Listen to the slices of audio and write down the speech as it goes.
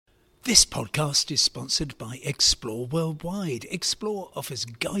This podcast is sponsored by Explore Worldwide. Explore offers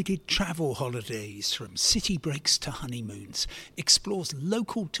guided travel holidays from city breaks to honeymoons. Explore's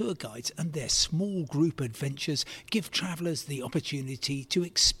local tour guides and their small group adventures give travellers the opportunity to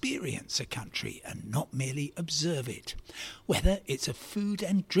experience a country and not merely observe it. Whether it's a food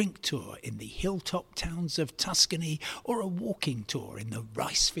and drink tour in the hilltop towns of Tuscany or a walking tour in the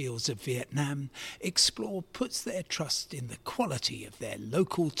rice fields of Vietnam, Explore puts their trust in the quality of their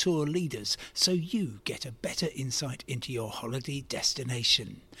local tour leaders so you get a better insight into your holiday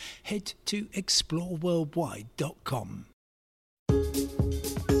destination. Head to exploreworldwide.com.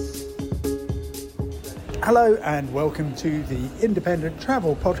 Hello and welcome to the Independent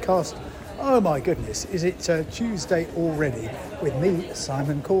Travel Podcast. Oh my goodness, is it Tuesday already with me,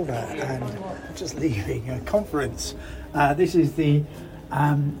 Simon Calder, and just leaving a conference. This is the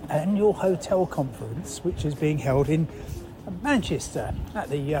annual hotel conference which is being held in Manchester at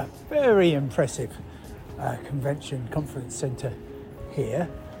the very impressive convention conference centre here,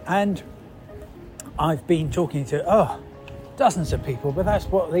 and I've been talking to dozens of people, but that's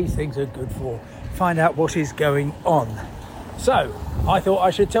what these things are good for, find out what is going on. So I thought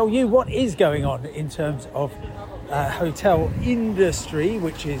I should tell you what is going on in terms of hotel industry,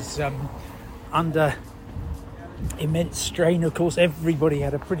 which is under immense strain. Of course, everybody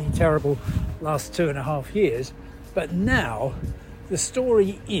had a pretty terrible last 2.5 years. But now the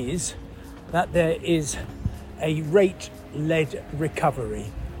story is that there is a rate-led recovery.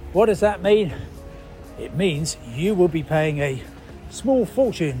 What does that mean? It means you will be paying a small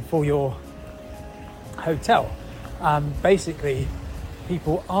fortune for your hotel. Basically,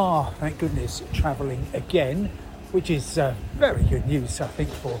 people are, thank goodness, travelling again, which is very good news, I think,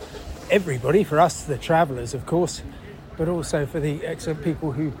 for everybody, for us, the travellers, of course, but also for the excellent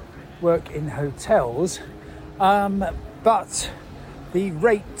people who work in hotels. But the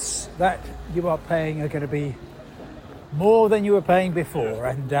rates that you are paying are going to be more than you were paying before,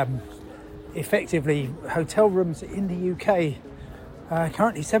 and effectively hotel rooms in the UK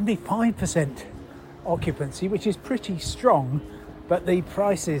currently 75% occupancy, which is pretty strong, but the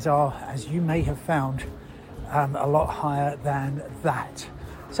prices are, as you may have found, a lot higher than that.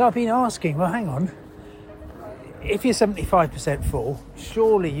 So I've been asking, well, hang on, if you're 75% full,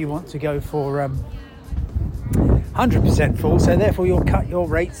 surely you want to go for 100% full, so therefore you'll cut your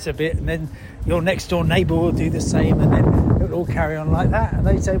rates a bit, and then your next door neighbour will do the same, and then it'll all carry on like that. And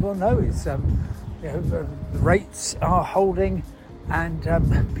they say, well, no, it's the rates are holding, and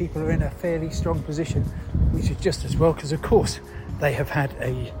people are in a fairly strong position, which is just as well, because of course they have had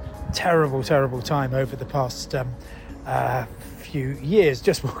a terrible time over the past few years.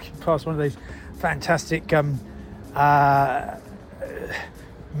 Just walking past one of those fantastic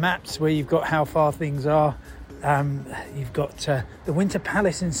maps where you've got how far things are. You've got the Winter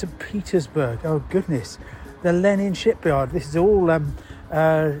Palace in St. Petersburg. Oh goodness, the Lenin Shipyard. This is all,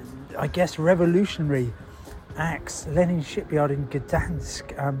 I guess, revolutionary acts. Lenin Shipyard in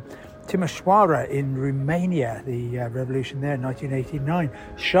Gdansk, Timișoara in Romania, the revolution there in 1989.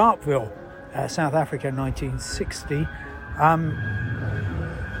 Sharpeville, South Africa, 1960.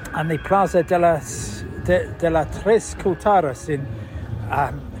 And the Plaza de la Tres Culturas in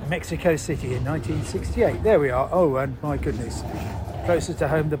Mexico City in 1968. There we are. Oh, and my goodness, closer to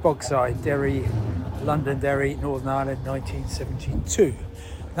home, the Bogside, Derry, Londonderry, Northern Ireland, 1972.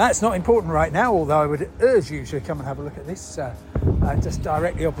 That's not important right now, although I would urge you to come and have a look at this, just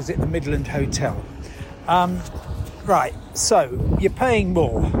directly opposite the Midland Hotel. Right, so you're paying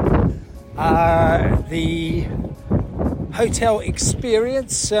more. The hotel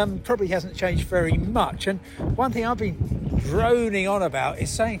experience probably hasn't changed very much, and one thing I've been droning on about is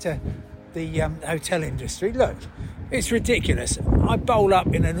saying to the hotel industry, look, it's ridiculous. I bowl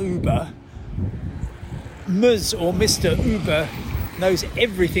up in an Uber, Ms. or Mr. Uber knows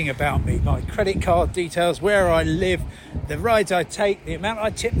everything about me, my credit card details, where I live, the rides I take, the amount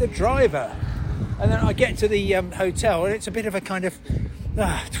I tip the driver, and then I get to the hotel and it's a bit of a kind of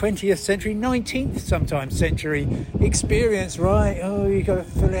 20th century, 19th sometimes century experience, right? Oh, you got to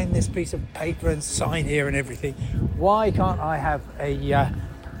fill in this piece of paper and sign here and everything. Why can't I have a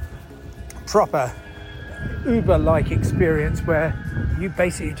proper Uber-like experience where you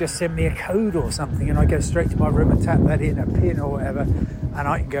basically just send me a code or something and I go straight to my room and tap that in, a pin or whatever, and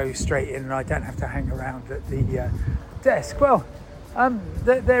I can go straight in and I don't have to hang around at the desk? Well,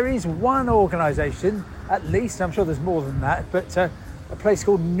 there is one organisation, at least, I'm sure there's more than that, but a place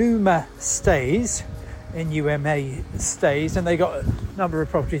called Numa Stays, N-U-M-A Stays, and they got a number of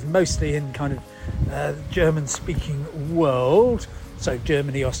properties, mostly in kind of German-speaking world, so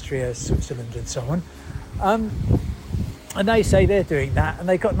Germany, Austria, Switzerland and so on. And they say they're doing that, and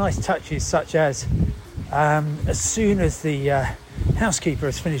they've got nice touches such as soon as the housekeeper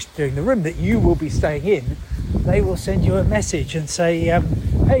has finished doing the room that you will be staying in, they will send you a message and say,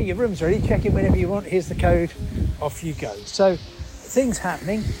 hey, your room's ready, check in whenever you want, here's the code, off you go. So things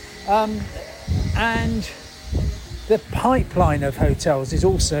happening, and the pipeline of hotels is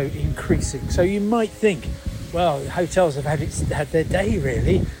also increasing. So you might think, well, hotels have had their day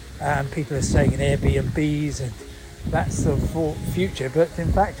really. People are staying in Airbnbs and that's the future. But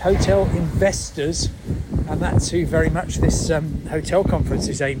in fact, hotel investors, and that's who very much this hotel conference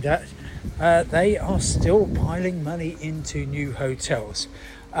is aimed at, they are still piling money into new hotels.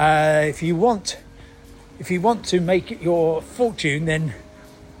 If you want to make your fortune, then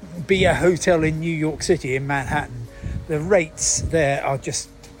be a hotel in New York City, in Manhattan. The rates there are just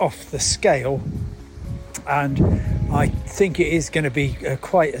off the scale, and I think it is going to be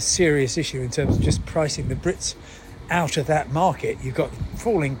quite a serious issue in terms of just pricing the Brits out of that market. You've got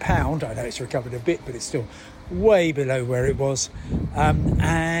falling pound. I know it's recovered a bit, but it's still way below where it was.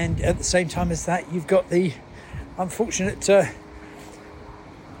 And at the same time as that, you've got the unfortunate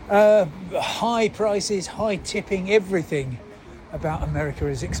high prices, high tipping. Everything about America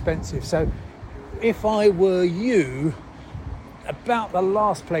is expensive. So if I were you, about the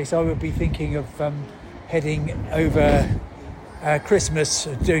last place I would be thinking of heading over Christmas,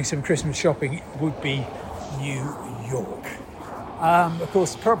 doing some Christmas shopping, would be New York. Of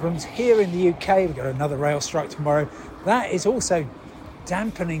course, problems here in the UK. We've got another rail strike tomorrow. That is also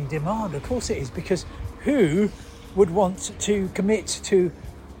dampening demand. Of course it is, because who would want to commit to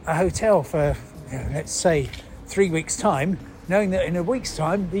a hotel for, let's say, 3 weeks' time, knowing that in a week's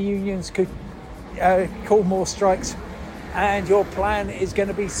time the unions could call more strikes and your plan is going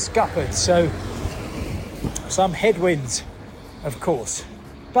to be scuppered. So some headwinds, of course,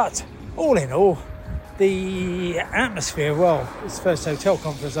 but all in all, the atmosphere, well, it's the first hotel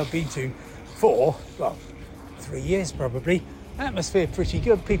conference I've been to for 3 years probably. Atmosphere pretty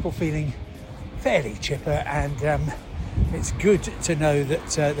good, people feeling fairly chipper, and it's good to know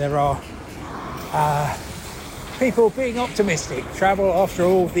that there are people being optimistic. Travel, after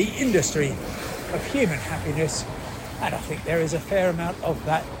all, the industry of human happiness, and I think there is a fair amount of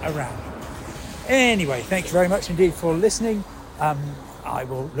that around. Anyway, thank you very much indeed for listening. I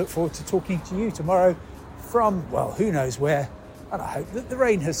will look forward to talking to you tomorrow from, well, who knows where, and I hope that the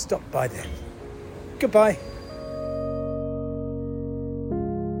rain has stopped by then. Goodbye.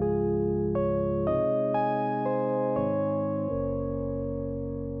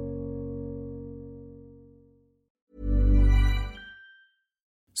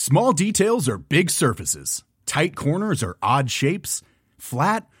 Small details are big surfaces. Tight corners are odd shapes.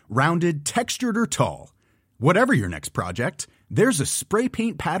 Flat, rounded, textured, or tall. Whatever your next project, there's a spray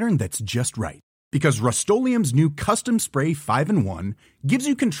paint pattern that's just right. Because Rust-Oleum's new Custom Spray 5-in-1 gives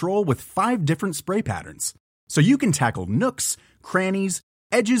you control with 5 different spray patterns. So you can tackle nooks, crannies,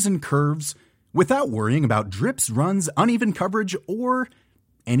 edges, and curves without worrying about drips, runs, uneven coverage, or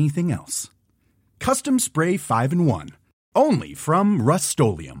anything else. Custom Spray 5-in-1. Only from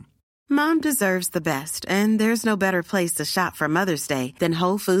Rust-Oleum. Mom deserves the best, and there's no better place to shop for Mother's Day than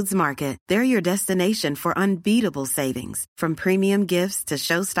Whole Foods Market. They're your destination for unbeatable savings, from premium gifts to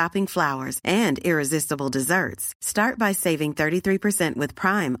show-stopping flowers and irresistible desserts. Start by saving 33% with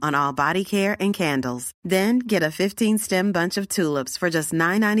Prime on all body care and candles. Then get a 15-stem bunch of tulips for just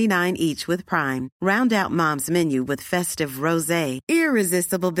 $9.99 each with Prime. Round out Mom's menu with festive rosé,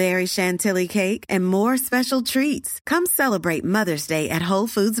 irresistible berry chantilly cake, and more special treats. Come celebrate Mother's Day at Whole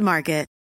Foods Market.